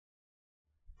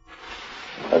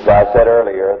As I said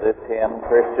earlier, this hymn,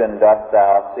 Christian Dost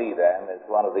Thou See Them, is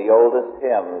one of the oldest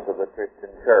hymns of the Christian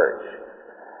church,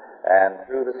 and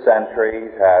through the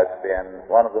centuries has been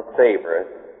one of the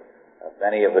favorites of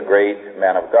many of the great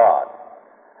men of God.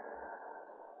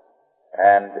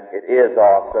 And it is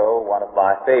also one of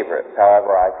my favorites.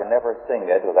 However, I can never sing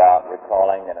it without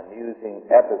recalling an amusing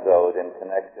episode in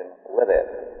connection with it.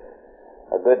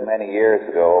 A good many years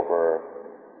ago, over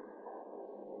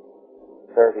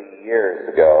 30 years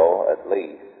ago at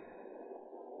least,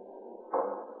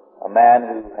 a man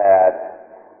who had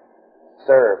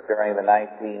served during the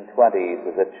 1920s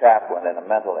as a chaplain in a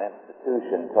mental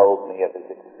institution told me of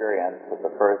his experience with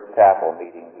the first chapel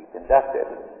meeting he conducted.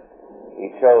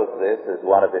 He chose this as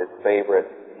one of his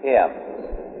favorite hymns.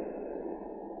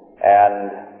 And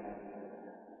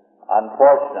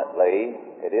unfortunately,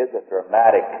 it is a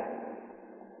dramatic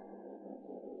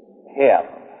hymn,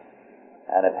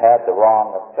 and it had the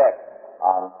wrong effect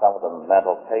on some of the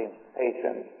mental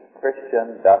patients.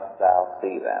 Christian, dost thou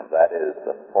see them? That is,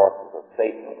 the forces of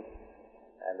Satan.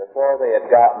 And before they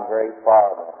had gotten very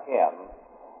far in the hymn,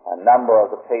 a number of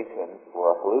the patients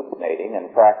were hallucinating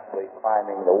and practically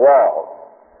climbing the walls.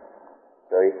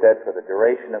 So he said for the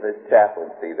duration of his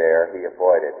chaplaincy there, he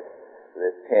avoided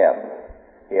this hymn.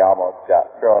 He almost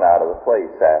got thrown out of the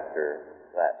place after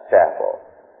that chapel.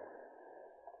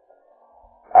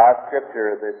 Our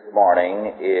scripture this morning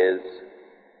is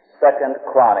 2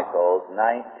 Chronicles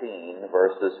 19,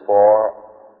 verses 4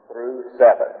 through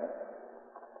 7,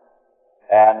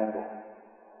 and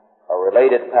a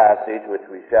related passage which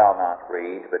we shall not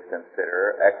read but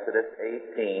consider, Exodus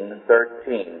 18,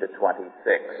 13 to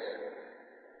 26.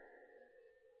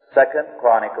 2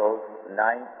 Chronicles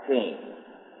 19,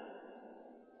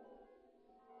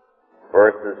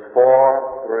 verses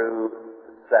 4 through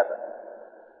 7.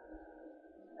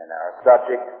 And our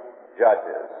subject,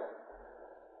 Judges.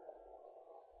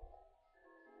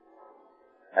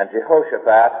 And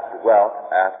Jehoshaphat dwelt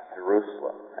at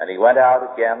Jerusalem, and he went out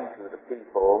again to the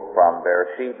people from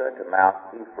Beersheba to Mount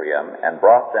Ephraim, and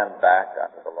brought them back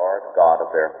unto the Lord God of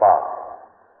their fathers.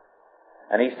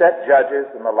 And he set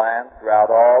judges in the land throughout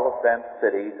all the fenced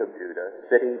cities of Judah,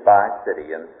 city by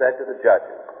city, and said to the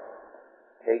judges,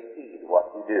 Take heed what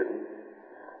you do.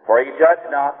 For ye judge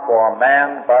not for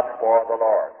man, but for the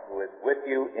Lord, who is with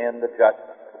you in the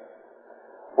judgment.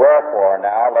 Wherefore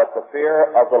now let the fear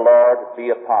of the Lord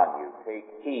be upon you. Take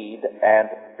heed and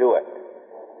do it.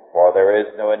 For there is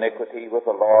no iniquity with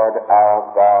the Lord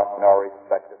our God, nor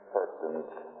respect of persons,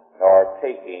 nor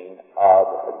taking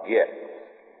of gifts.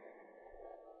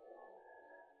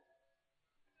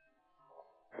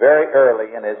 Very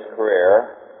early in his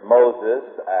career, Moses,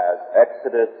 as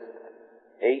Exodus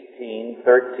 18,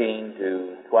 13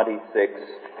 to 26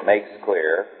 makes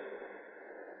clear,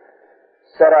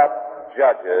 set up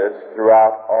judges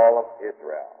throughout all of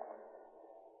Israel.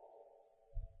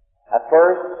 At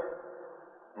first,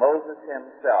 Moses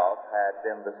himself had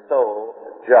been the sole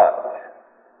judge.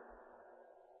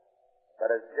 But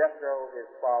as Jethro, his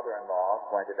father-in-law,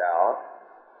 pointed out,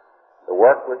 the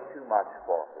work was too much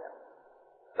for him.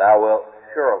 Thou wilt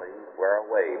surely wear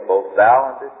away, both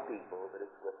thou and this people that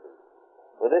is with thee.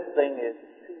 For this thing is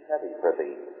too heavy for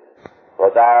thee, for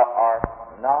thou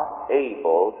art not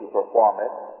able to perform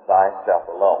it thyself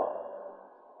alone.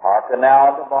 Hearken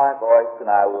now unto my voice, and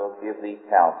I will give thee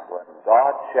counsel, and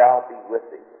God shall be with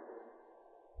thee.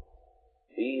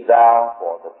 Be thou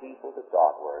for the people to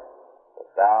Godward, that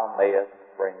thou mayest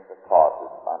bring the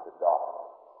causes unto God.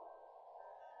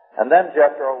 And then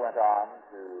Jethro went on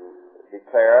to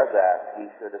declare that he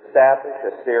should establish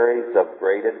a series of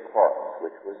graded courts,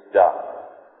 which was done.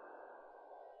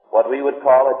 What we would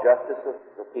call a justice of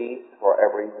the peace for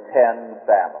every 10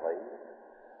 families,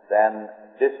 then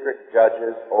district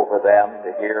judges over them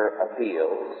to hear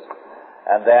appeals,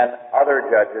 and then other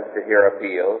judges to hear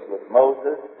appeals, with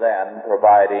Moses then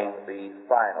providing the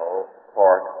final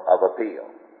court of appeal.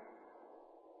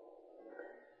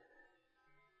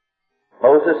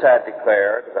 Moses had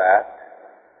declared that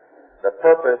the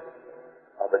purpose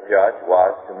of a judge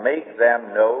was to make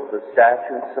them know the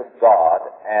statutes of God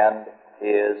and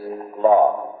His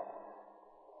law.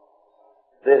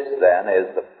 This, then,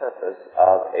 is the purpose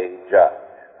of a judge.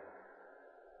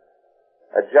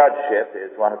 A judgeship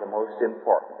is one of the most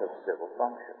important of civil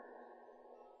functions.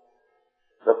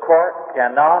 The court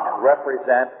cannot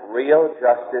represent real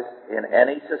justice in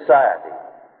any society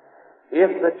if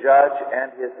the judge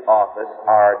and his office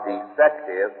are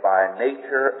defective by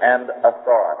nature and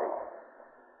authority.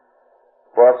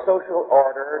 For a social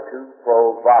order to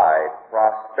provide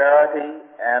prosperity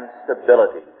and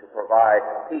stability, to provide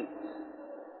peace,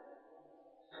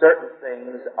 certain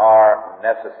things are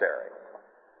necessary.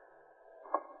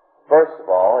 First of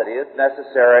all, it is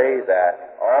necessary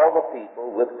that all the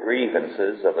people with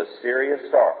grievances of a serious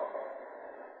sort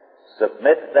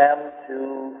submit them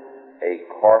to a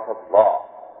court of law,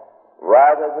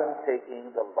 rather than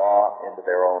taking the law into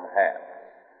their own hands.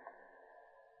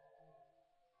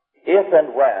 If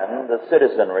and when the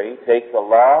citizenry take the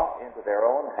law into their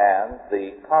own hands,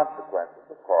 the consequences,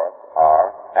 of course,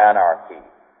 are anarchy.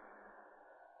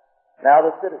 Now,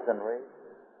 the citizenry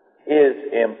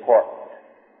is important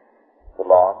to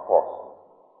law enforcement.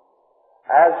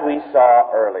 As we saw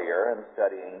earlier in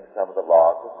studying some of the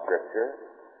laws of Scripture,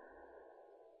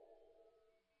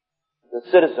 the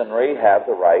citizenry have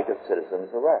the right of citizens'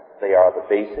 arrest. They are the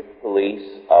basic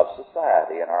police of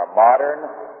society, and our modern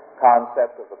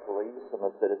concept of the police and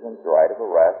the citizen's right of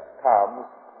arrest comes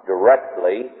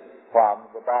directly from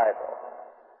the Bible.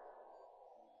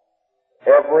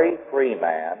 Every free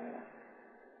man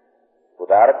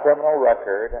without a criminal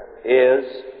record is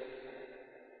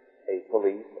a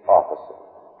police officer,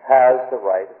 has the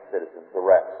right of citizen's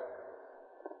arrest.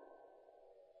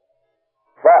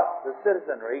 But the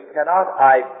citizenry cannot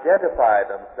identify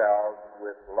themselves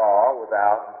with law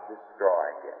without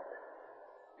destroying it,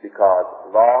 because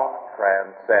law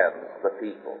transcends the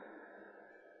people.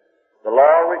 The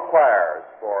law requires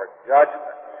for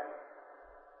judgment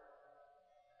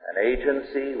an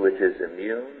agency which is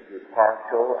immune to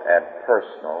partial and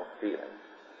personal feelings.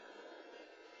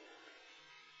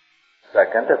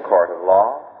 Second, a court of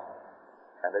law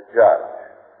and a judge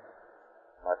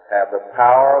must have the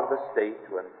power of the state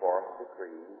to enforce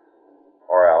decrees,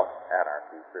 or else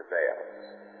anarchy prevails.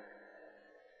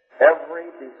 Every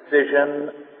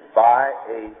decision by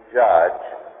a judge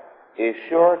is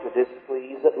sure to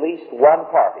displease at least one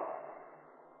party.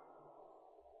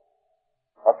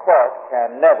 A court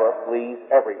can never please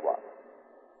everyone.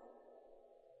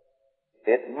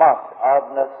 It must,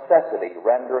 of necessity,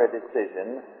 render a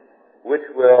decision which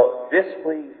will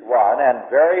displease one, and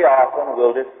very often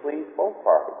will displease both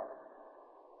parties.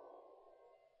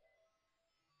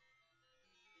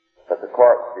 But the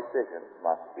court's decisions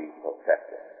must be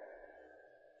protected.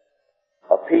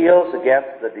 Appeals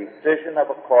against the decision of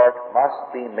a court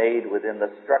must be made within the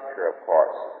structure of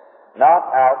courts, not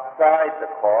outside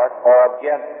the court or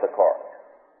against the court.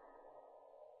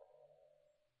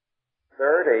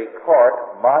 Third, a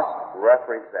court must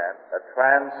represent a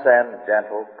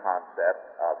transcendental concept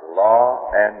of law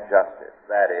and justice,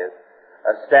 that is,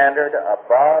 a standard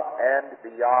above and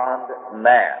beyond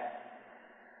man.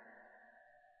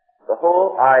 The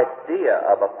whole idea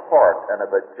of a court and of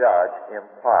a judge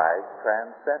implies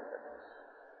transcendence.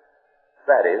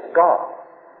 That is, God.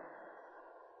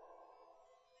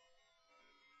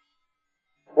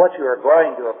 What you are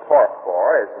going to a court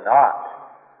for is not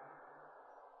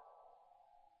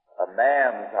a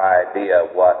man's idea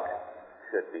of what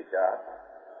should be done.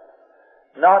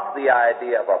 Not the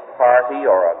idea of a party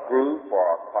or a group or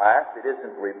a class. It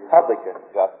isn't Republican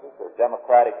justice or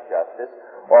Democratic justice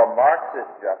or Marxist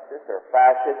justice or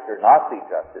fascist or Nazi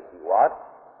justice you want.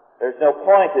 There's no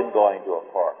point in going to a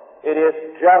court. It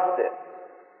is justice,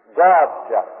 God's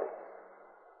justice.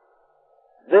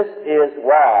 This is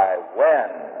why when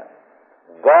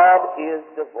God is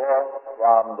divorced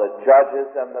from the judges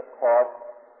and the courts,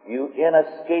 you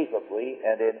inescapably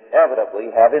and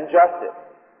inevitably have injustice.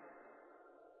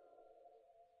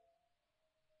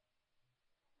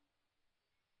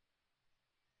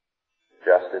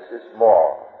 Justice is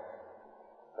more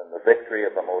than the victory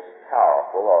of the most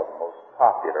powerful or the most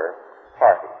popular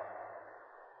party.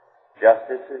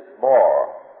 Justice is more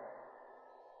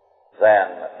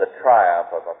than the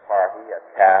triumph of a party, a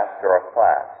caste, or a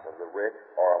class, of the rich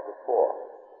or of the poor.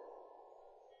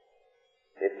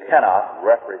 It cannot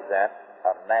represent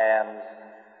a man's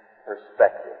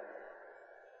perspective.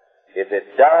 If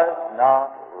it does not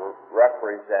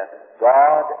represent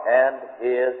God and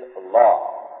His law,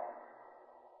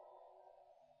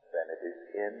 then it is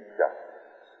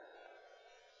injustice.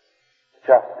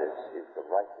 Justice is the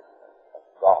righteousness of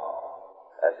God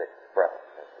as expressed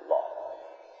as law.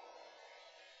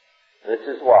 This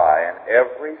is why in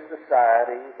every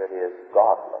society that is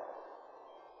godless,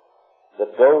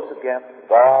 that goes against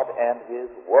God and His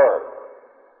Word,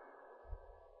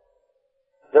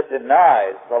 that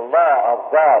denies the law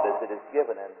of God as it is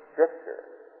given in Scripture,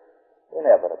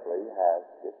 inevitably has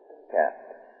discontent.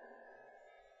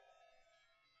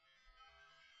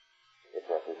 It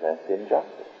represents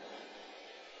injustice.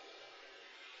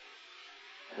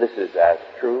 This is as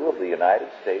true of the United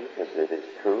States as it is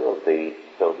true of the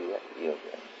Soviet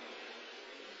Union.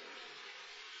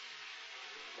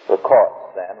 The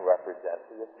courts then represent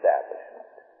the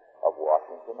establishment.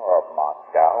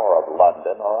 of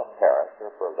London or of Paris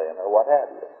or Berlin or what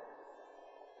have you.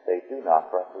 They do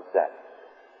not represent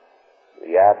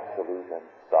the absolute and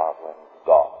sovereign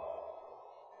God.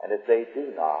 And if they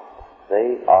do not,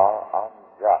 they are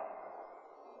unjust.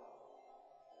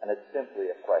 And it's simply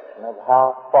a question of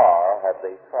how far have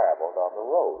they traveled on the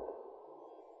road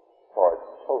towards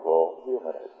total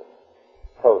humanism,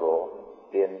 total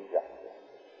injustice.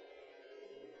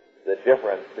 The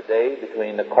difference today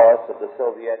between the course of the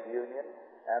Soviet Union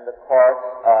and the course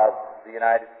of the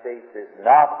United States is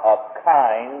not of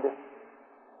kind,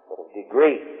 but of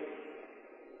degree.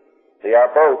 They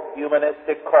are both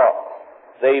humanistic courses.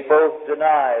 They both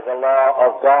deny the law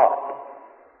of God.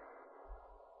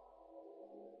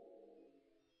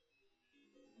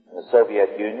 In the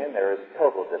Soviet Union, there is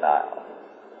total denial.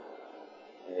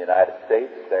 In the United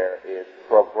States, there is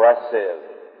progressive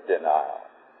denial.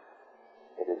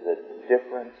 It is a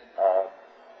difference of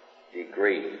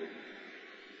degree,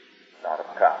 not of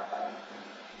kind.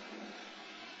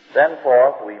 Then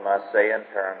forth, we must say in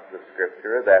terms of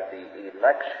Scripture that the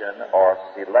election or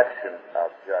selection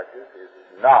of judges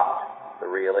is not the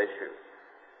real issue.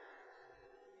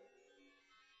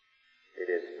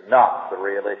 It is not the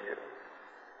real issue.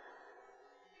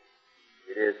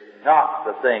 It is not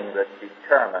the thing that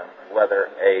determines whether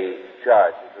a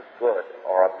judge is a good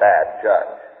or a bad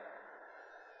judge.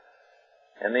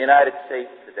 In the United States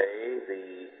today,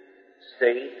 the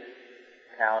state,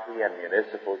 county, and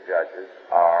municipal judges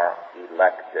are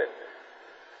elected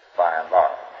by and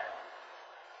large.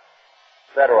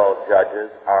 Federal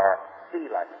judges are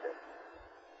selected.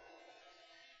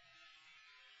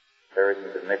 There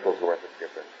isn't a nickel's worth of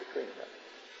difference between them.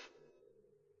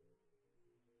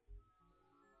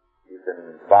 You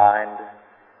can find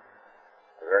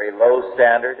a very low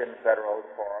standard in federal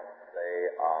court, say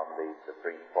on the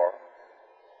Supreme Court,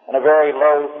 and a very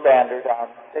low standard on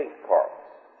state courts.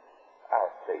 Our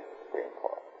state Supreme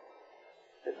Court.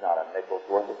 There's not a nickel's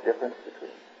worth of difference between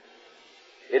them.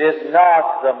 It is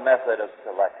not the method of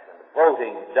selection.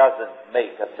 Voting doesn't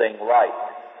make a thing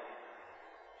right.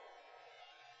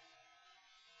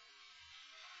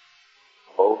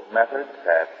 Both methods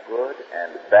have good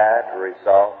and bad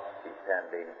results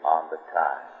depending on the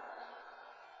times.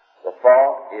 The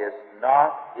fault is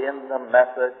not in the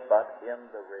method, but in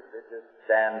the religious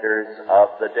standards of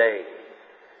the day.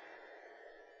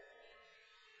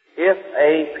 If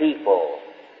a people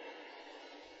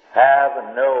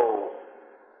have no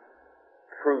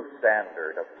true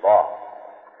standard of law,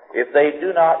 if they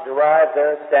do not derive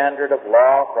their standard of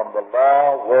law from the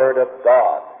law word of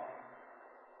God,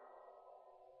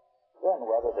 then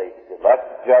whether they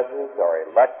select judges or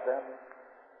elect them,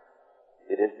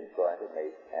 it isn't going to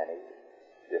make any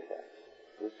difference.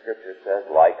 The Scripture says,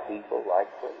 like people, like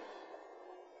priests.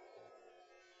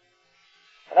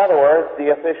 In other words,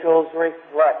 the officials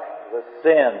reflect the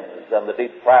sins and the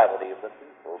depravity of the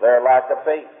people, their lack of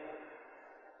faith.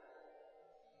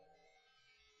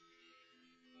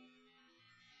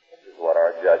 This is what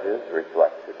our judges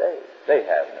reflect today. They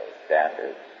have no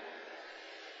standards.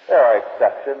 There are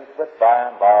exceptions, but by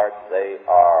and large they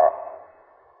are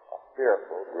a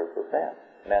fearful group of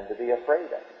men to be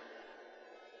afraid of.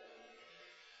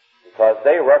 Because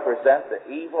they represent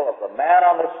the evil of the man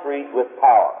on the street with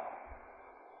power.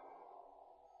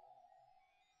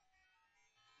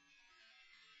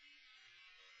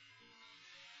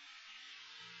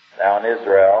 Now in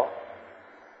Israel,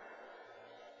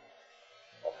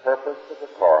 the purpose of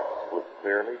the course was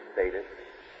clearly stated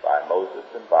by Moses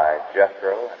and by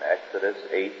Jethro in Exodus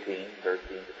 18, 13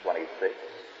 to 26.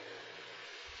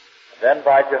 Then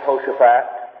by Jehoshaphat,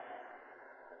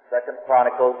 2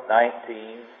 Chronicles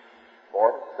 19,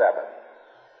 4 to 7.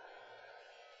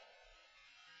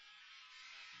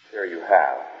 Here you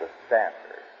have the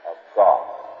standard of God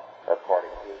according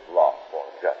to His law for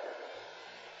justice.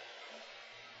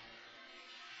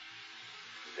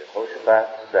 Jehoshaphat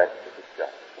said to the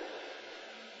judges,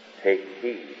 "Take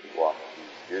heed what ye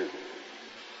do.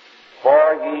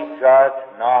 For ye judge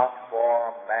not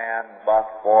for man, but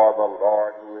for the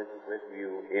Lord who is with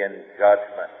you in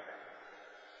judgment.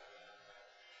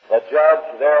 The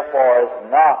judge, therefore,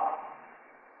 is not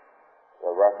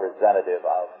the representative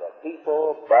of the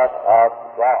people, but of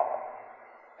God.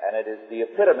 And it is the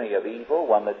epitome of evil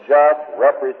when the judge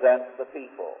represents the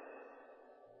people."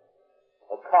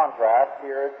 The contrast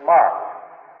here is marked.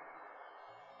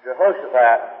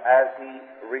 Jehoshaphat, as he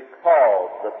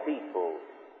recalled the people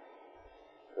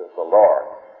to the Lord.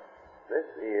 This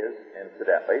is,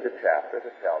 incidentally, the chapter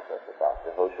that tells us about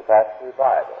Jehoshaphat's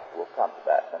revival. We'll come to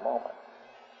that in a moment.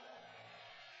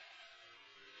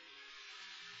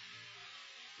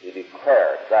 He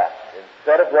compared that.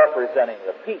 Instead of representing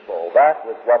the people, that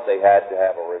was what they had to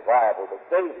have a revival to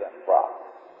save them from.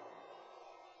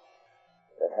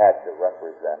 It had to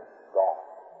represent God.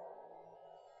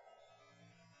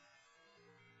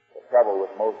 The trouble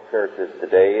with most churches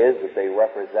today is that they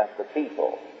represent the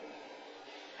people.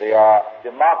 They are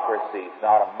democracies,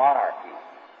 not a monarchy.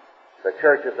 The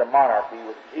church is a monarchy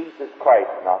with Jesus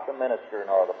Christ, not the minister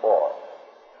nor the board,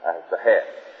 as the head.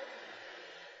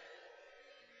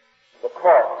 The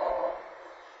courts,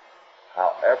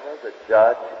 however the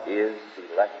judge is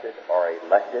elected or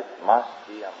elected, must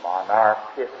be a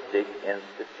monarchistic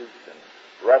institution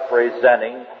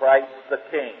representing Christ the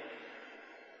King,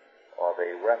 or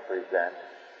they represent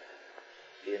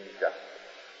injustice.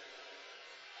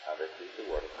 Now this is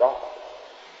the Word of God.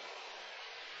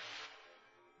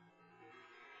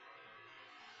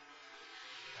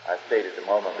 I stated a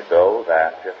moment ago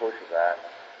that Jehoshaphat's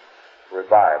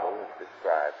revival is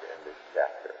described in this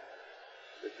chapter.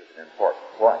 This is an important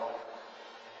point.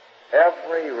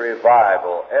 Every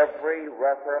revival, every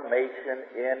reformation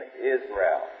in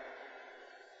Israel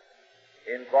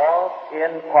involves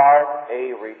in part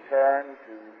a return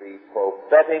to the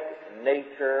prophetic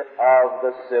nature of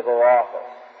the civil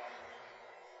office.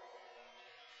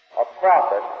 A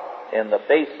prophet, in the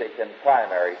basic and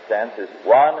primary sense, is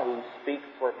one who speaks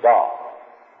for God.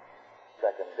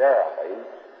 Secondarily,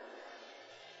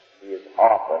 he is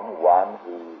often one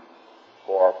who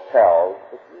foretells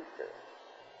the future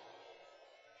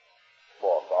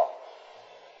for God.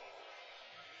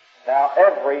 Now,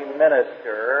 every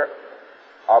minister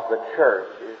of the church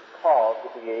is called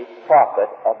to be a prophet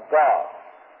of God,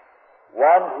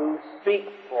 one who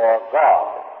speaks for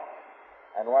God,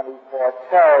 and one who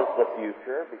foretells the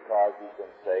future, because he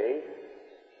can say,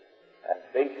 and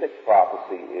basic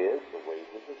prophecy is, the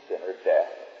wages of sin are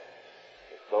death.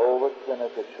 The soul that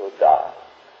sinneth it shall die.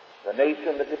 The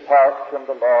nation that departs from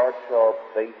the Lord shall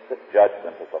face the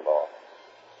judgment of the Lord.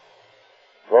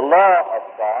 The law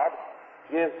of God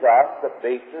gives us the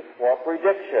basis for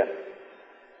prediction.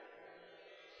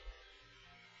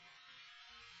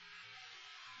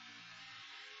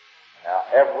 Now,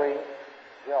 every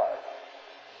judge,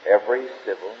 every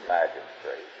civil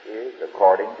magistrate is,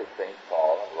 according to St.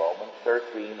 Paul in Romans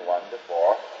 13,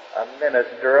 1-4, a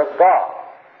minister of God.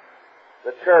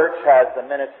 The church has the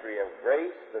ministry of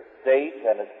grace, the state,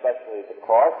 and especially the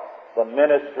court, the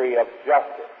ministry of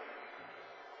justice.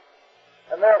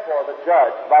 And therefore the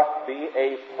judge must be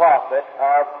a prophet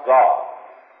of God.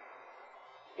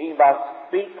 He must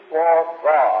speak for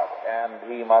God, and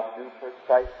he must do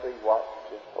precisely what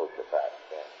Jehoshaphat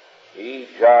said. He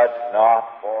judged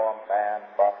not for man,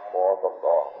 but for the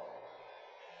Lord,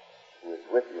 who is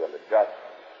with you in the judgment.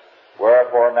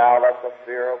 Wherefore now let the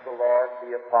fear of the Lord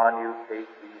be upon you, take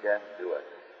heed and do it.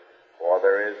 For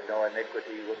there is no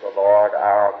iniquity with the Lord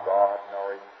our God,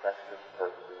 nor respect of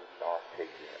persons, nor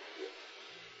taking of gifts.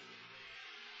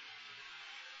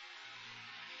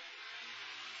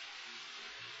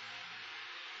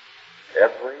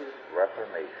 Every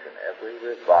reformation, every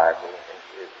revival in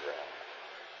Israel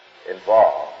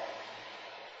involves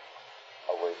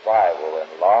a revival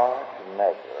in large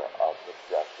measure of the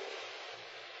judges,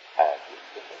 as is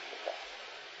Jehoshaphat.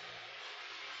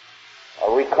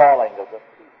 A recalling of the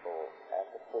people and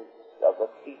the priests, of the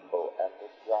people and the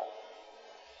judge,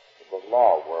 to the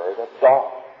law word of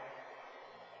God.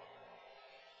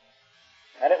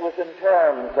 And it was in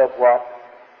terms of what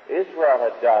Israel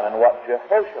had done and what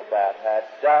Jehoshaphat had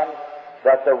done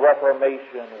that the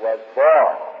Reformation was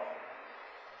born.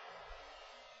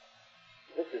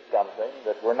 This is something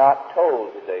that we're not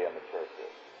told today in the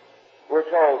churches. We're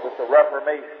told that the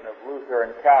Reformation of Luther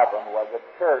and Calvin was a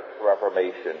church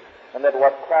Reformation, and that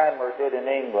what Cranmer did in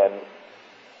England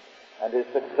and his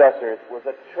successors was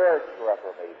a church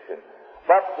Reformation.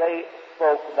 But they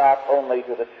spoke not only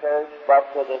to the church,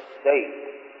 but to the state.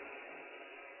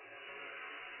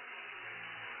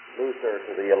 Luther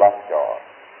to the elector,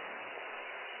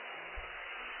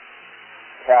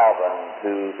 Calvin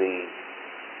to the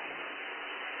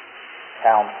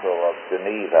Council of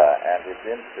Geneva, and his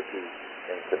institutes,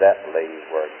 incidentally,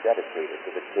 were dedicated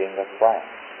to the King of France,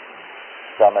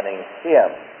 summoning him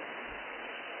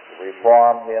to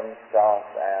reform himself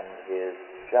and his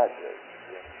judges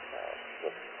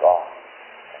with God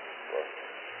and his word.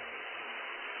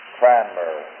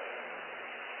 Cranmer,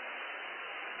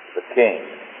 the king,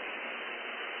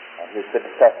 and his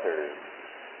successors,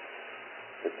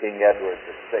 the King Edward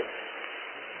VI,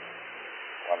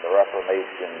 when the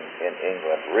Reformation in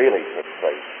England really took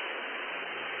place,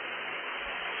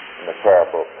 and the prayer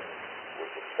book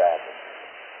was established,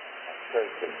 and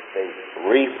church and state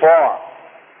reformed.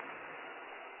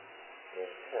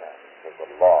 to the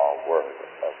law word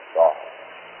of God.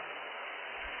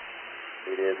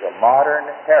 It is a modern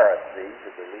heresy to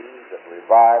believe that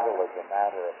revival is a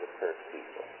matter of the church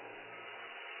people.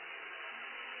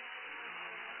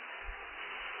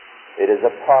 It is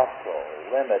a partial,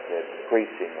 limited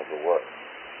preaching of the word.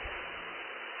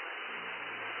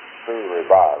 True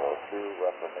revival, true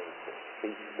reformation,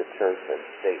 speaks to church and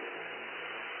state.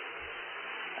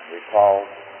 And we call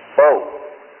both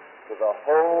to the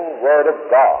whole Word of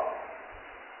God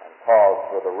and calls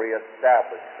for the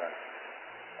reestablishment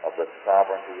of the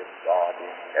sovereignty of God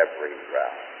in every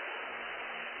realm.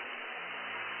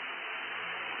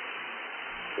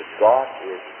 If God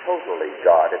is totally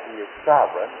God, if He is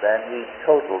sovereign, then He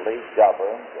totally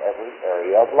governs every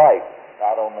area of life.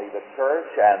 Not only the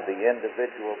church and the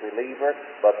individual believer,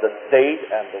 but the state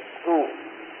and the school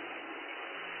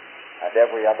and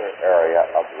every other area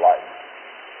of life.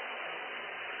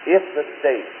 If the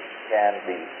state can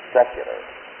be secular,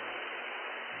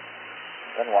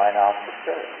 then why not the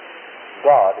church?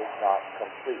 God is not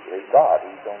completely God.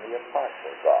 He's only a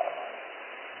partial God,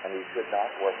 and we should not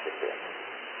worship Him.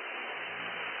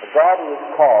 The God who is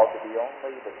called to be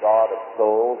only the God of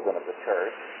souls and of the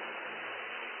church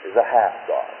is a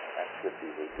half-God and should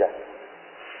be rejected.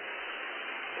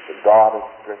 But the God of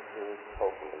Scripture is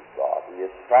totally God. He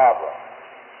is sovereign.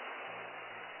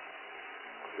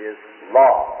 His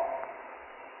law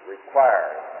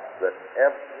requires that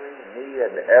every knee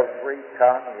and every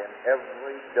tongue in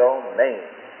every domain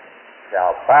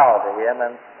shall bow to Him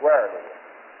and swear to Him.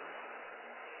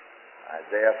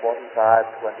 Isaiah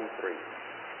 45:23.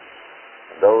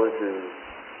 And those who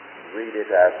read it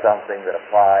as something that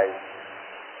applies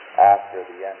after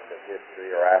the end of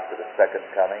history or after the second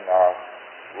coming are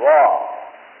wrong,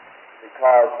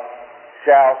 because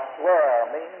shall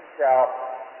swear means shall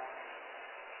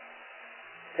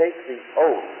take the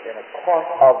oath in a court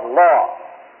of law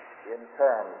in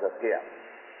terms of Him.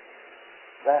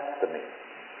 That's the meaning.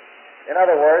 In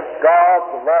other words,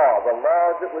 God's law, the law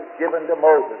that was given to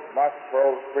Moses, must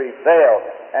prevail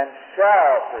and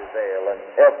shall prevail in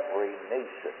every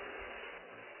nation.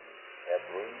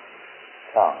 Every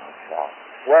tongue shall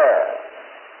swear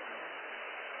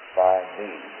by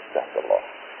me, saith the Lord.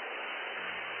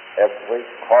 Every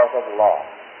court of law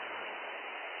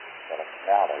shall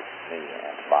acknowledge me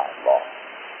and my law.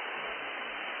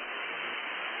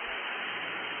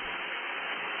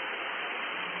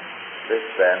 This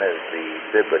then is the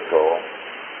biblical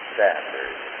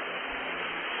standard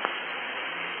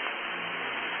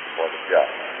for the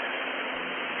just.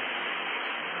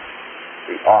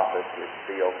 The office is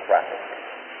theocratic.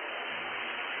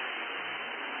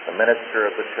 The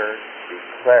minister of the church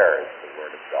declares the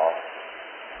word of God.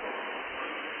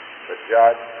 The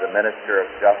judge, the minister of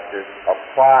justice,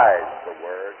 applies the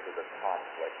word to the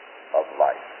conflict of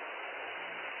life.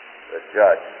 The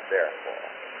judge, therefore,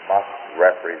 must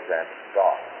represent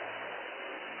God,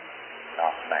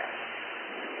 not man.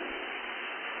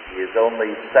 He is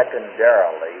only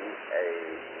secondarily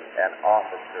an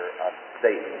officer of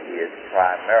state. He is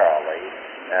primarily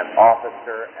an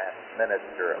officer and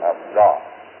minister of God.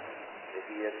 If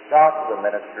he is not the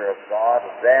minister of God,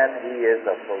 then he is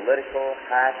a political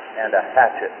hack and a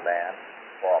hatchet man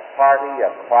for a party,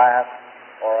 a class,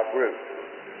 or a group.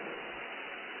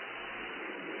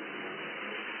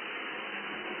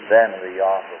 Then the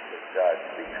office of judge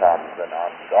becomes an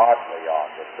ungodly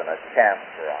office and a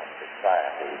cancer on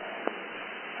society.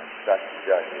 And such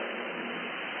judges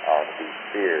are to be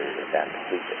feared and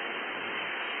hated.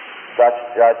 Such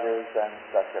judges and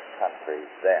such a country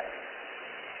then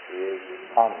is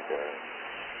under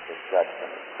the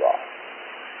judgment of God.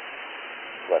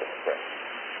 Let us pray.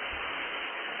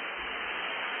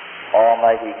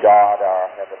 Almighty God,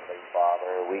 our Heavenly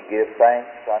Father, we give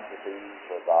thanks unto Thee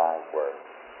for Thy word.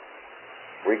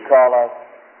 Recall us,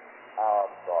 our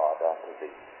God, unto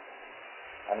Thee,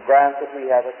 and grant that we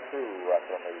have a true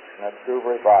reformation, a true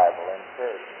revival in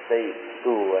church, state,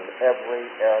 school, and every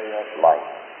area of life,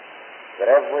 that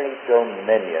every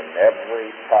dominion,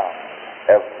 every tongue,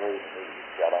 every knee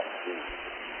shall unto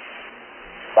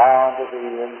bow unto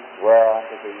Thee and swear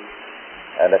unto Thee,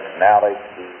 and acknowledge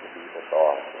Thee to be the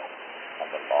Lord and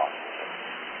the Lord.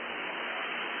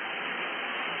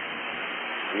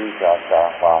 Use us,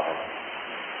 our Father,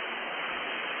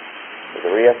 for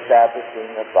the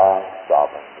reestablishing of Thy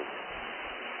sovereignty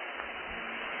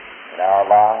in our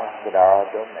lives, in our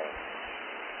domain,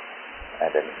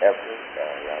 and in every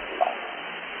area of life,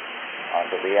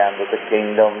 unto the end that the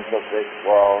kingdoms of this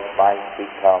world might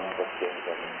become the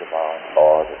kingdoms of our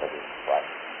Lord and of His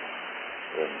Christ.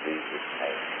 In Jesus'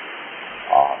 name,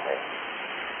 amen.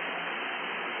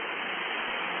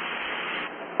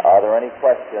 Are there any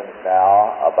questions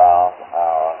now about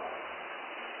our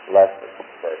lesson,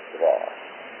 first of all?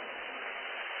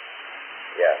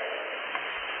 Yes.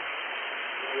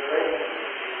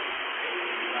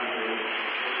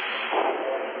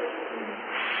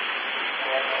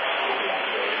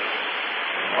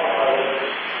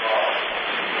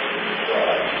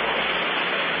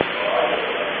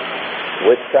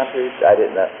 Which countries? I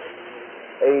didn't know.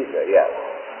 Asia, yes.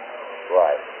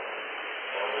 Right.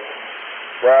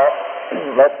 Well,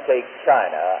 let's take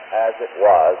China as it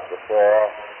was before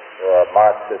the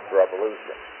Marxist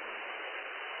revolution.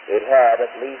 It had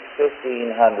at least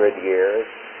 1,500 years,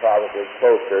 probably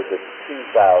closer to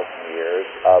 2,000 years,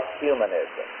 of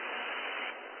humanism,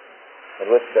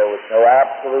 in which there was no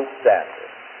absolute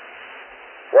standard.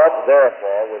 What,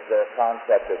 therefore, was their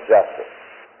concept of justice?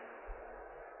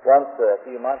 Once, a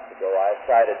few months ago, I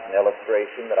cited an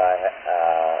illustration that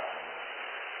I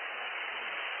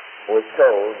was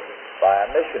told by a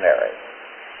missionary.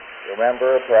 You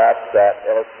remember, perhaps, that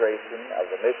illustration of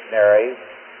the missionary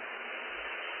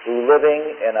who, living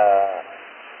in a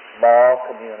small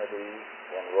community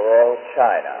in rural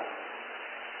China,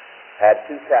 had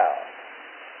 2 cows.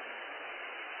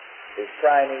 His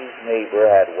Chinese neighbor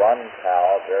had 1 cow,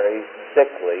 a very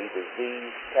sickly,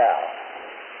 diseased cow.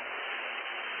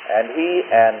 And he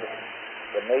and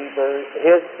the neighbor,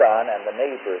 his son and the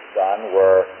neighbor's son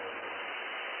were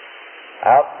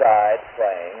outside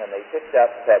playing, and they picked up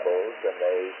pebbles and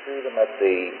they threw them at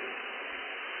the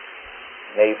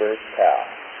neighbor's cow.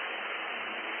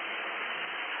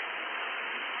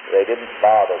 They didn't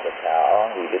bother the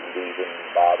cow. He didn't even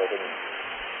bother to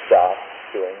stop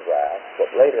chewing grass. But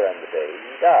later in the day,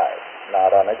 he died, not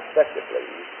unexpectedly.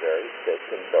 He was very sick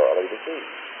and thoroughly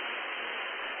diseased.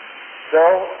 So,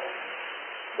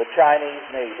 the Chinese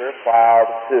neighbor filed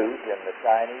suit in the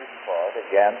Chinese court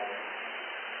against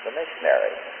the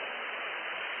missionary.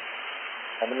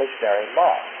 And the missionary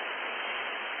lost.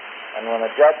 And when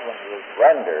a judgment was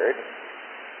rendered,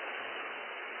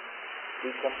 he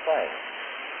complained.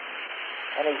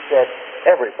 And he said,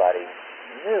 everybody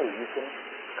knew,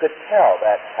 could tell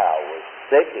that cow was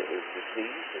sick, it was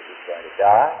diseased, it was going to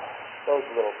die. Those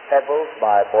little pebbles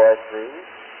my boy threw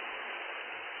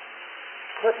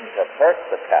couldn't have hurt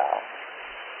the cow.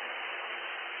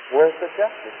 Where's the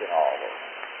justice in all this?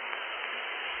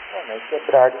 Well, they said,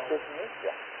 but our decision is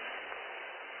just.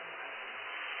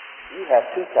 You have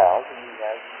 2 cows and he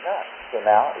has none. So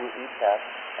now you each have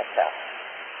a cow.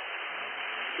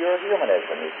 Pure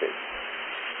humanism, you see.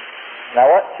 Now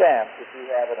what chance did you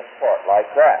have in a court like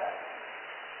that?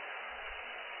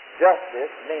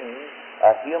 Justice means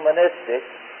a humanistic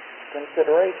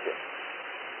consideration.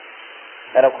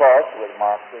 And of course, with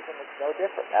Marxism, it's no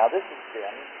different. Now, this has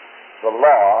been the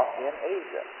law in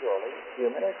Asia, purely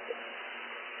humanistic.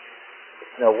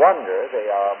 It's no wonder they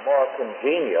are more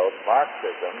congenial to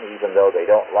Marxism, even though they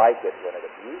don't like it when it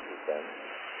abuses them,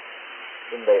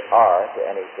 than they are to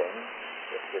anything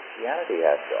that Christianity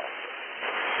has to offer.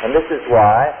 And this is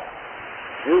why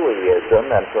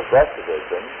Judaism and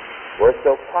progressivism were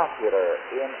so popular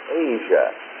in Asia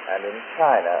and in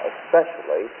China,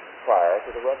 especially prior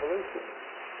to the revolution.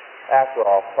 After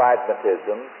all,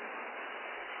 pragmatism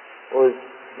was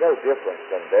no different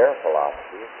than their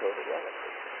philosophy of total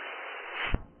relativism.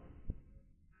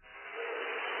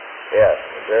 Yes,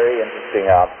 a very interesting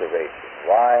observation.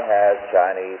 Why has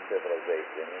Chinese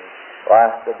civilization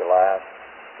lasted the last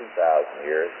 2,000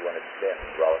 years when it's been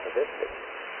relativistic?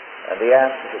 And the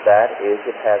answer to that is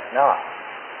it has not.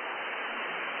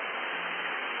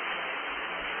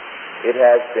 It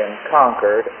has been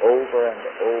conquered over and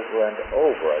over and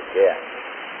over again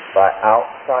by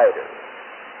outsiders.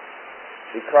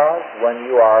 Because when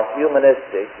you are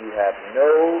humanistic, you have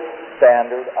no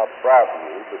standard above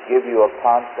you to give you a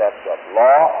concept of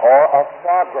law or of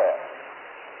progress.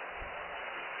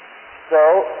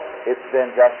 So, it's been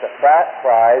just a fat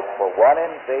prize for one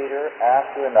invader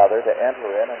after another to enter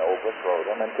in and overthrow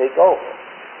them and take over.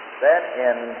 Then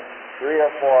in 3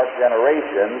 or 4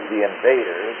 generations, the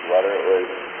invaders, whether it was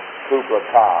Kublai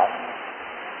Khan,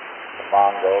 the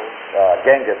Mongols,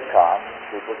 Genghis Khan,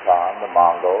 Kublai Khan, the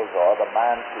Mongols, or the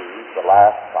Manchus, the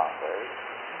last conquerors,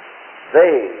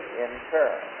 they, in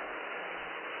turn,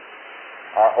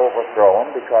 are overthrown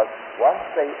because once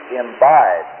they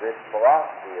imbibe this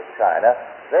philosophy of China,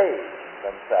 they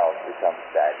themselves become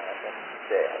stagnant and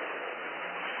dead.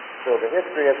 So the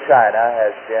history of China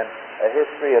has been a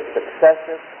history of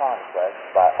successive conquest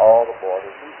by all the border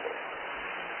peoples.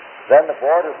 Then the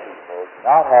border peoples,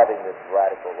 not having this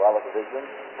radical relativism,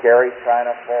 carried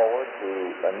China forward to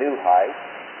a new height,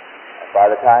 and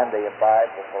by the time they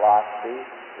imbibed the philosophy,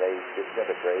 they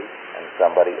disintegrate and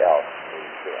somebody else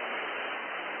moves in.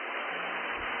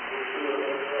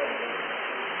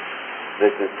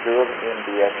 This is true of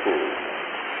India too.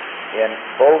 In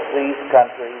both these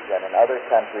countries and in other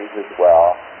countries as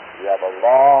well, you have a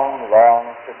long,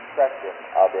 long succession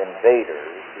of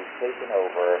invaders who've taken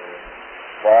over,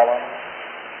 fallen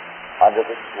under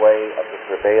the sway of the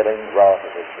prevailing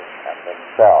relativism, and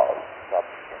themselves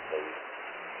subsequently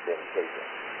been taken.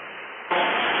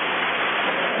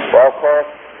 Well, of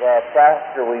course, the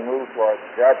faster we move towards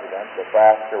judgment, the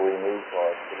faster we move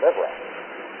towards deliverance.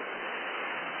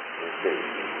 You see,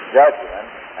 judgment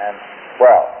and,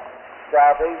 well,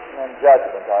 salvation and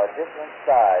judgment are different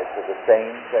sides of the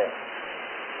same thing.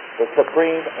 The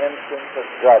supreme instance of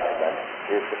judgment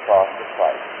is the cross of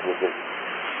Christ, which is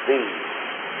the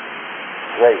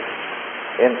great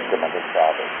instrument of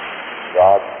salvation.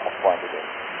 God appointed it.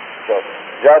 So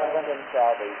judgment and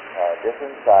salvation are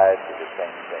different sides of the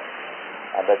same thing.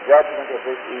 And the judgment of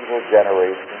this evil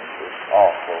generation is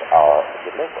also our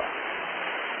deliverance.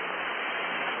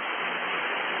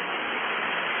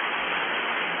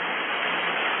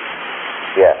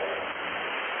 Yes.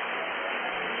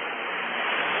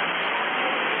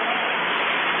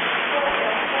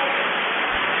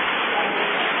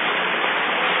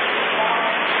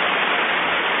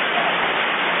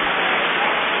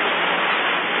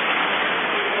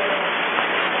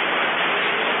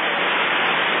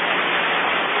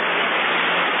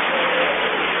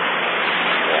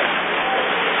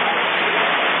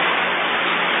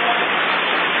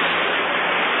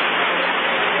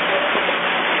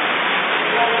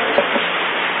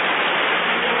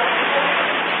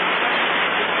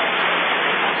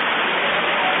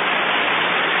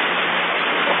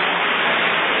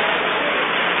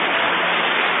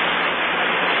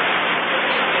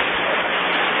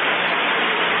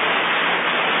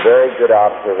 Very good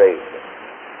observation.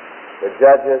 The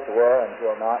judges were,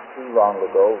 until not too long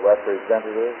ago,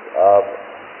 representatives of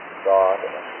God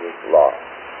and His law.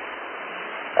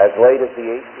 As late as the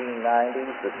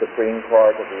 1890s, the Supreme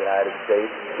Court of the United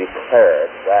States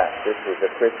declared that this was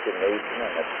a Christian nation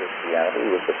and that Christianity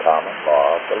was the common law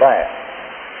of the land.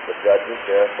 The judges,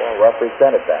 therefore,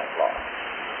 represented that law.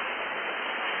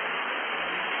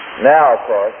 Now, of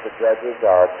course, the judges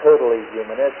are totally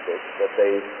humanistic, but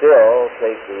they still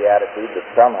take the attitude that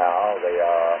somehow they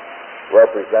are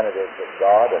representatives of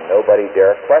God and nobody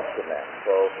dare question them.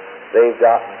 So they've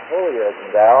gotten holier than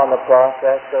thou in the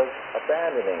process of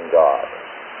abandoning God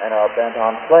and are bent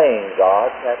on playing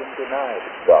God, having denied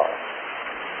God.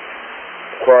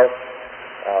 Of course,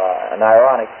 an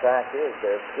ironic fact is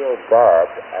they're still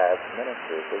garbed as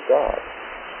ministers of God.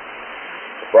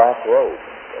 The black robe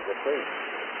of the priest.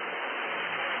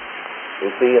 You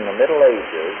see, in the Middle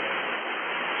Ages,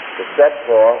 to set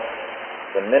forth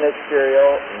the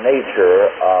ministerial nature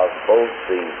of both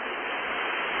the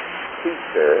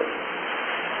teacher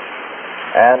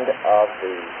and of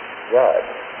the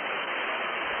judge,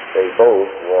 they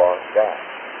both wore gowns.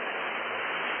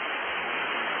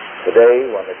 Today,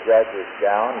 when the judge is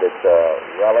gowned, it's a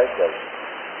relic of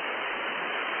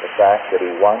the fact that he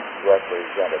once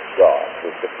represented God.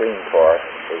 The Supreme Court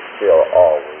is still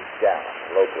always gowned.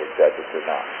 Local judges are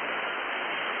not.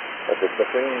 But the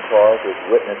Supreme Court is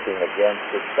witnessing against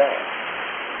itself.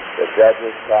 The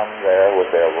judges come there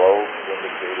with their robes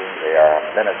indicating they are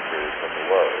ministers of the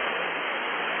Word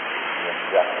in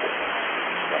justice,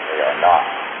 when they are not.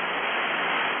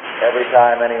 Every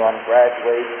time anyone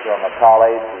graduates from a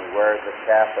college, he wears a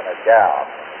cap and a gown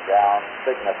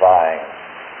signifying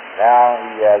now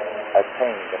he has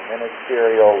attained a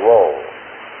ministerial role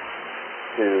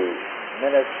to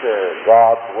minister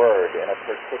God's Word in a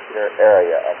particular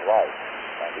area of life,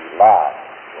 and he lies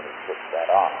when he puts that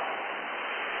on,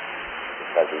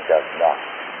 because he does not.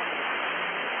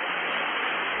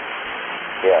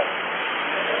 Yes.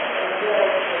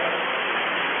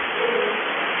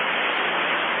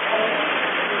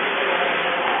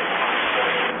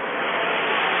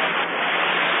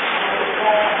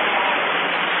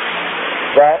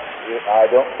 That, I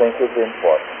don't think, is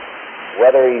important.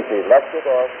 Whether he's elected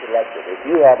or selected. If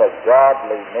you have a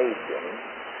godly nation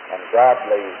and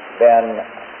godly men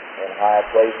in high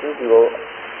places,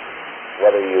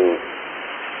 whether you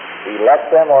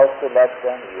elect them or select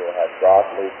them, you'll have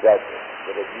godly judges.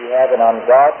 But if you have an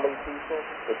ungodly people,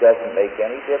 it doesn't make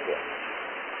any difference.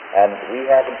 And we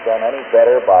haven't done any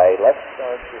better by election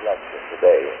or selection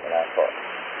today in our court.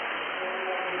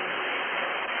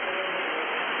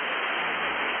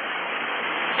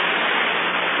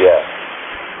 Yes.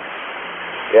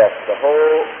 Yes, the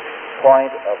whole point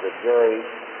of the jury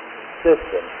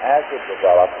system as it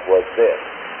developed was this.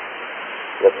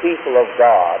 the people of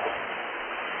God,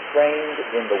 trained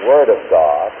in the Word of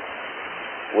God,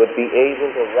 would be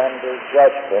able to render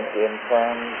judgment in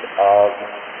terms of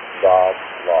God's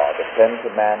law, the Ten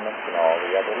Commandments and all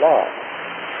the other laws.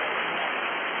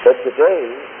 But today,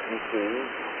 you see,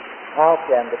 how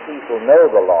can the people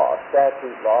know the law?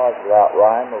 Statute laws without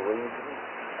rhyme or reason,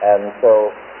 and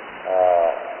so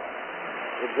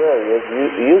the jury is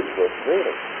useless,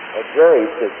 really. A jury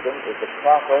system is a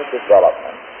proper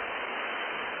development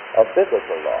of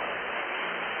biblical law,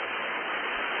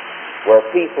 where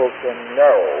people can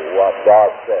know what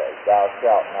God says, thou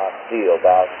shalt not steal,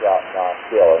 thou shalt not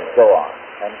kill, and so on,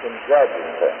 and can judge in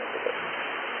terms of it.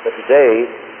 But today,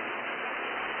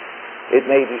 it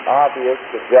may be obvious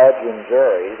to judge and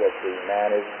jury that the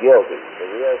man is guilty. The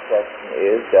real question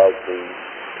is, does the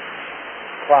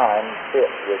crime fit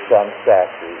with some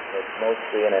statute? It's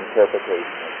mostly an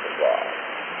interpretation of the law.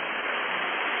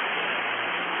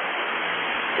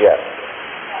 Yes.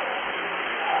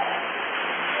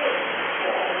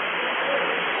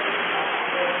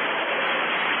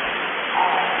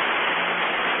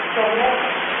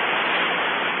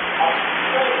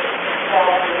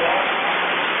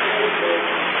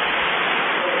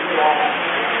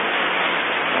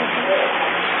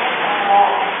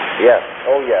 Yes.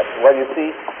 Oh, yes. Well, you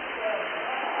see,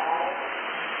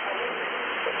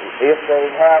 if they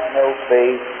have no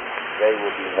faith, they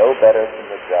will be no better than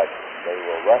the judges. They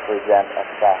will represent a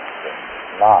faction,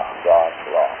 not God's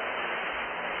law.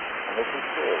 And this is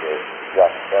true. There's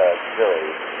just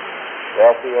juries.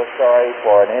 They'll feel sorry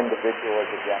for an individual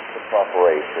as against a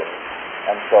corporation,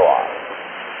 and so on.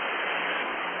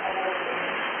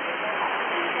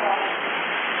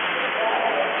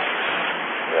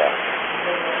 Yes.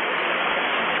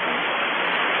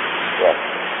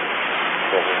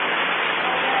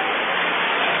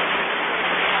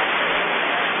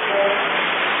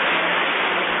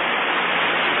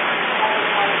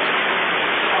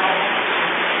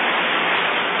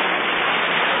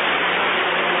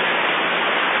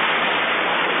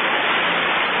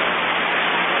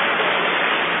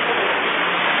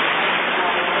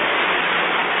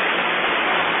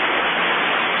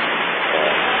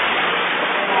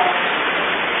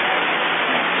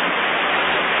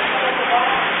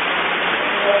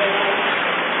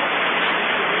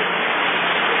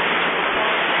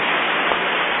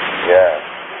 Yes.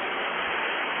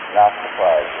 Not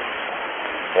surprising.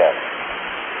 Yes.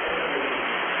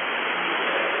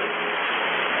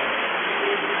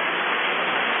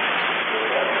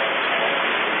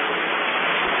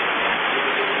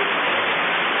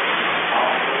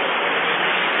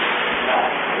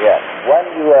 Yes. When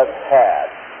you have had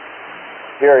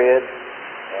periods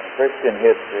in Christian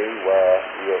history where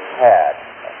you have had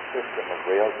a system of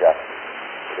real justice,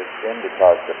 it has been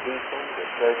because the people, the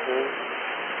churches,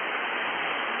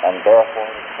 and therefore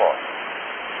the court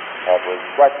have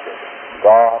reflected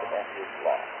God and His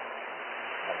law.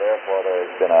 And therefore there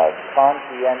has been a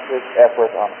conscientious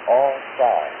effort on all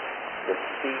sides to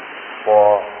speak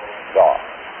for God.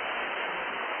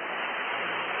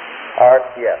 Art,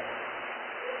 yes.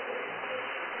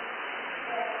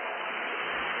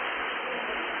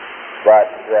 But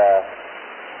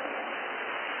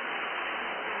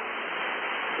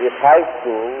if high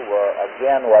school were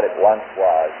again what it once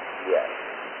was, yes.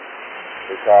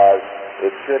 Because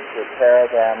it should prepare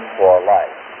them for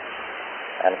life.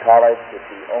 And college should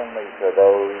be only for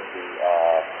those who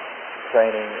are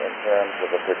training in terms of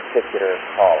a particular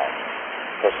calling,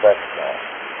 professional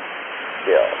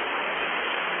skill.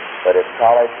 But if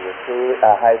college were truly,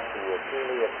 high school were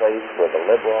truly a place for the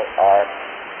liberal arts,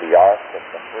 the arts of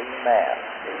the free man,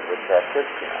 which are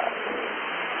Christianized,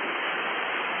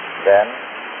 then,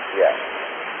 yes.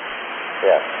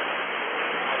 Yes.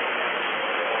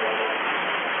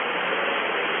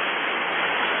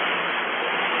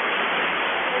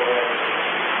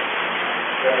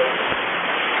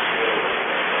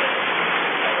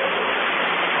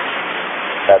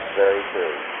 That's very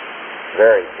true.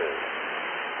 Very true.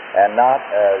 And not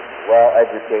as well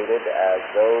educated as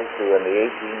those who in the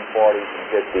 1840s and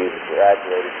 50s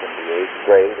graduated from the 8th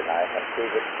grade, and I can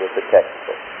prove it with the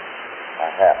textbook.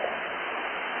 I haven't.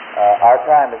 Our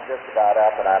time is just about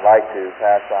up, and I'd like to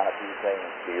pass on a few things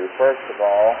to you. First of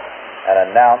all,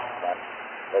 an announcement.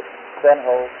 The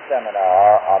Senho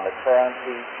Seminar on the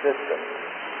Currency System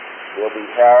will be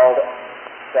held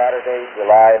Saturday,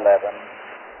 July 11th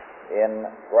in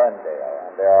Glendale,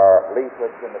 and there are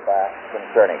leaflets in the back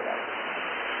concerning them.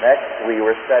 Next, we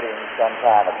were studying some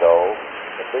time ago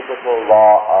the biblical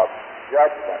law of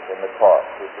judgment in the court,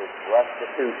 which is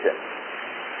restitution.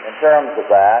 In terms of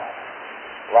that,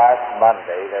 last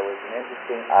Monday, there was an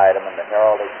interesting item in the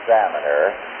Herald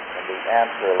Examiner in the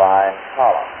answer line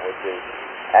column, which is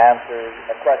answers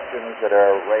questions that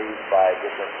are raised by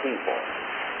different people.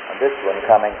 And this one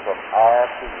coming from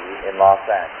RP in Los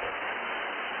Angeles,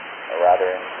 a rather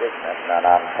indignant and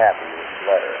unhappy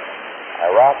letter. I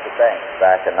robbed the bank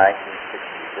back in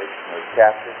 1966 and was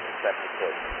captured and sent to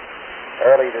prison.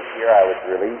 Early this year, I was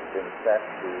released and sent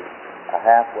to a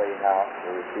halfway house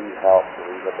to receive help to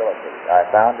rehabilitate. I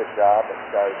found a job and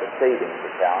started a savings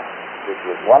account, which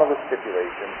was one of the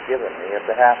stipulations given me at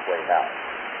the halfway house.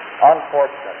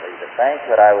 Unfortunately, the bank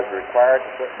that I was required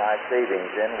to put my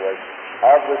savings in was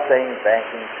of the same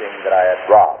banking chain that I had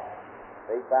robbed.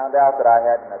 They found out that I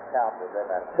had an account with them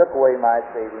and took away my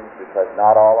savings because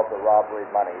not all of the robbery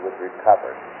money was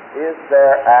recovered. Is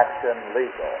their action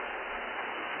legal?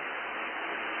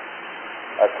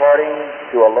 According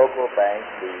to a local bank,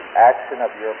 the action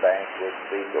of your bank was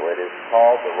legal. It is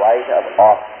called the right of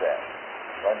offset.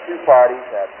 When two parties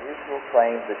have mutual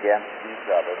claims against each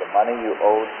other, the money you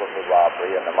owed from the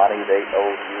robbery and the money they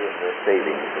owed you in your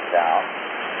savings account,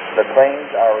 the claims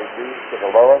are reduced to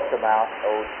the lowest amount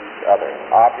owed to each other.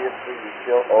 Obviously, you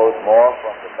still owed more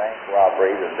from the bank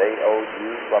robbery than they owed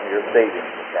you from your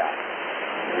savings account.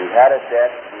 You had a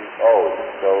debt you owed,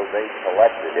 so they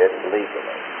collected it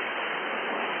legally.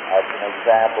 That's an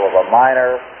example of a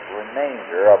minor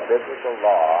remainder of biblical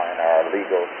law in our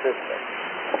legal system.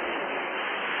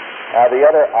 Now, the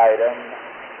other item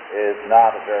is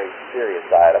not a very serious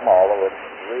item, although it's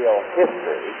real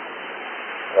history,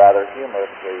 rather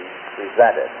humorously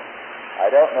presented. I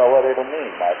don't know whether it'll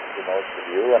mean much to most of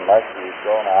you unless you've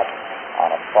grown up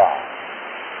on a farm.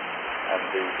 And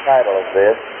the title of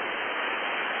this,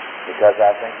 because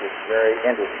I think it's very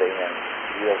interesting in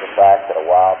view of the fact that a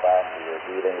while back we were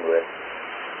dealing with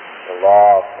the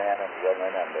law of men and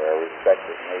women and their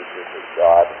respective natures as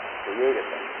God created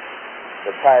them.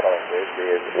 The title of this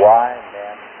is Why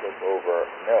Men Took Over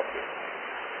Milking.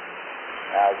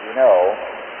 Now, as you know,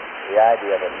 the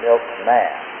idea of a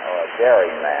milkman or a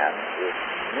dairyman is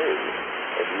new.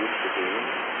 It used to be,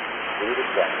 through the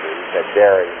centuries, a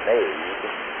dairy maid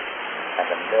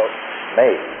and a milk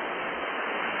maid.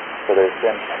 So there's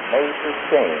been a major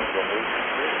change in recent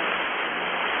years,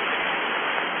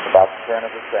 about the turn of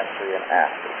the century and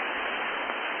after.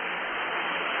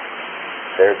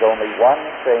 There's only one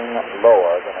thing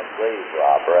lower than a grave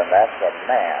robber, and that's a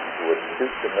man who would stoop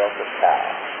to milk a cow.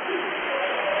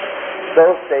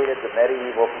 So stated the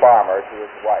medieval farmer to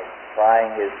his wife,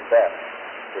 trying his best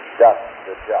to dust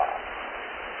the job.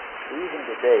 Even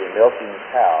today, milking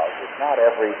cows is not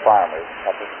every farmer's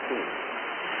cup of tea.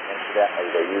 Incidentally,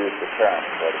 they use the term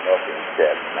for the milking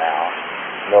sheds now,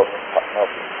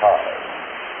 milking parlors.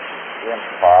 In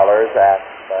parlors, at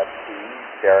tea,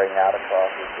 staring out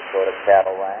across the Dakota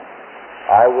cattle ranch,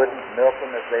 I wouldn't milk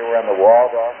them if they were in the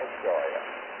Waldorf Astoria.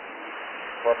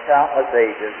 For countless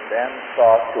ages, men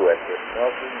saw to it that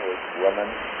milking was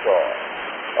women's chore,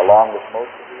 along with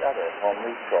most of the other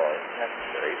homely chores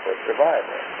necessary for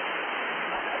survival.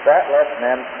 That left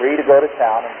men free to go to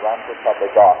town and run for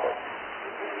public office.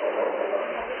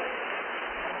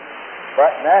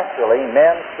 But naturally,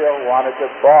 men still wanted to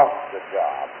boss the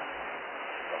job.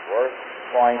 The worst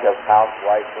point of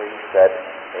housewifery, said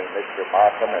a Mr.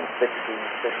 Markham in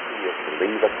 1660, is to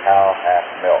leave a cow half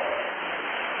milked.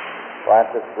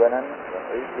 Francis Gwynn in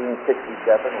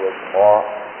 1867 was more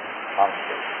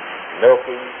hungry.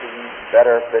 Milking seems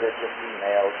better fitted to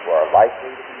females who are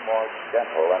likely to be more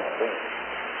gentle and clean.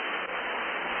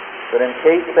 But in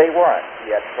case they weren't,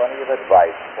 he had plenty of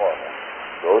advice for them.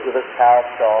 Go to the cow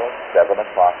stall at 7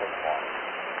 o'clock in the morning.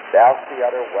 Douse the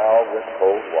other well with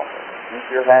cold water. Keep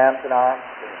your hands and arms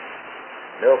clean.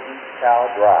 Milk each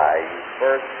cow dry.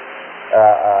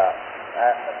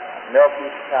 Milk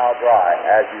each cow dry,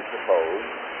 as you suppose.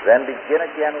 Then begin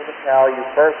again with the cow you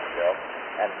first milked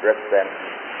and drip them.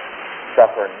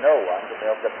 Suffer no one to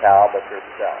milk a cow but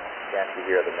yourself. Can't you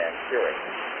hear the men cheering?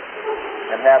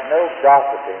 And have no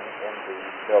gossiping in the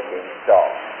milking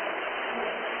stall.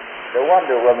 No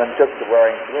wonder women took to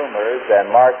wearing bloomers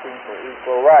and marching for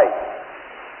equal rights.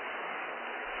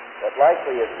 But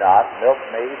likely as not,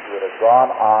 milkmaids would have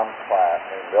gone on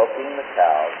quietly milking the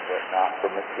cows were it not for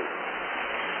machines.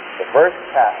 The first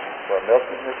patent for a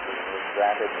milking machine was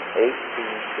granted in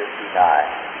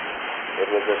 1859.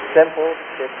 It was a simple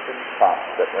piston pump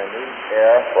that removed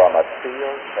air from a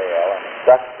steel pail and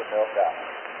sucked the milk out,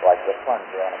 like the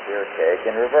plunger on a beer keg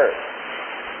in reverse.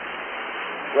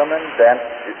 Women bent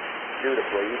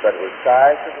dutifully, but it was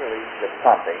sighs of relief at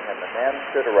pumping, and the men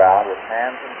stood around with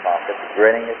hands in pockets,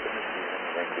 grinning at the machine and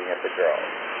winking at the girls.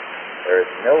 There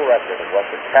is no record of what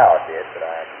the cow did, but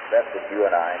I expect that you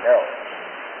and I know.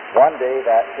 One day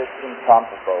that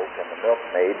 15-pump folk and the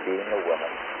milkmaid, being a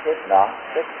woman, could not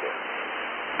fix it.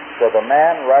 So the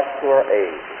man rushed to her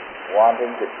aid,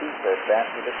 wanting to keep her bent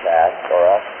to the task, or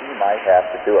else he might have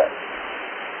to do it.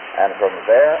 And from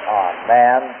there on,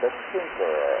 man, the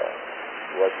tinkerer,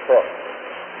 was hooked.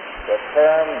 The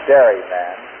term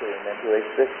dairyman came into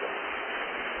existence,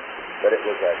 but it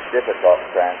was a difficult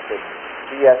transition.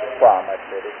 C.S. Plum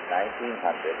admitted in 1900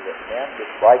 that men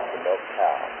disliked the milk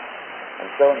cow, and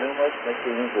so numerous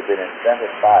machines have been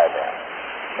invented by them.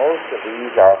 Most of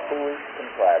these are foolish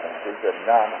contrivances, and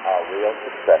none are real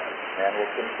successes. Men will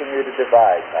continue to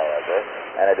devise, however,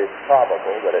 and it is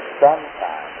probable that at some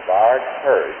time large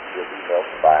herds will be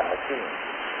milked by machines.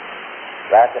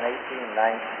 Back in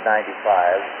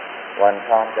 1895, when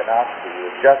Tom Ganowski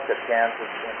was just at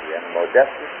Kansas, India, and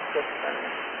Modestus Cookman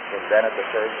invented the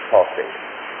first pulsator.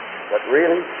 But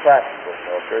really practical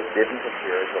milkers didn't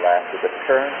appear until after the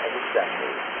turn of the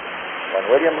century, when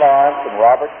William Lawrence and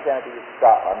Robert Kennedy of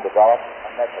Scotland developed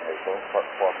a mechanism for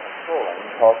controlling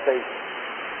pulsation.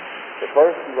 The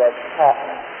first U.S.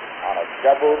 patent on a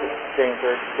doubled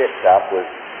chambered pit-top was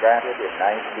granted in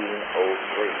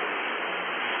 1903.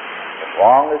 As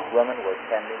long as women were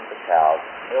tending the cows,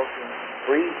 milking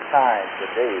 3 times a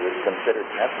day was considered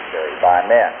necessary by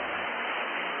men.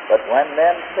 But when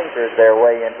men tinkered their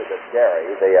way into the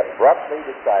dairy, they abruptly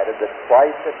decided that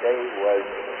twice a day was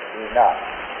enough.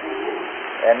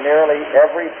 And nearly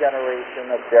every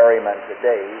generation of dairymen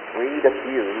today breed a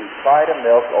few who try to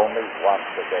milk only once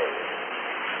a day.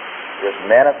 With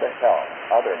men at the helm,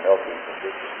 other milking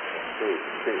conditions improve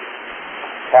too.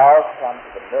 Cows come to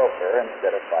the milker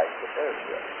instead of vice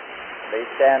versa. They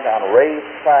stand on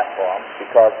raised platforms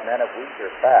because men have weaker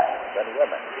backs than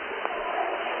women.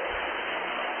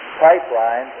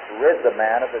 Pipelines rid the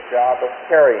man of the job of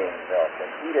carrying milk,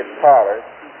 and heated parlors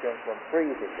keep him from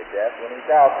freezing to death when he's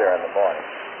out there in the morning,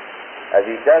 as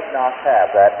he does not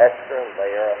have that extra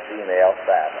layer of female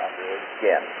fat under his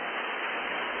skin.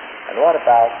 And what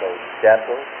about those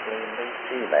gentle, cleanly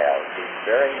females whose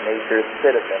very nature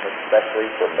fitted them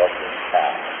especially for milking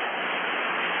cows?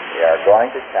 They are going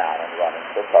to town and running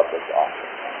for public office.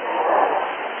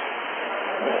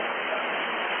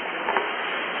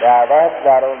 Now, that's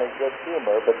not only good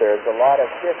humor, but there's a lot of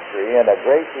history and a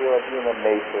great deal of human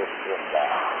nature in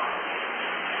that.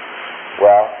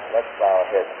 Well, let's bow our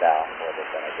heads now for the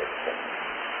benediction.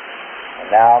 And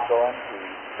now go in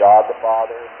peace. God the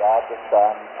Father, God the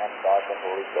Son, and God the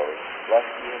Holy Ghost bless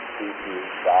you and keep you,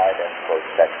 guide and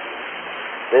protect you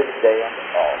this day and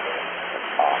always.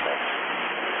 Amen.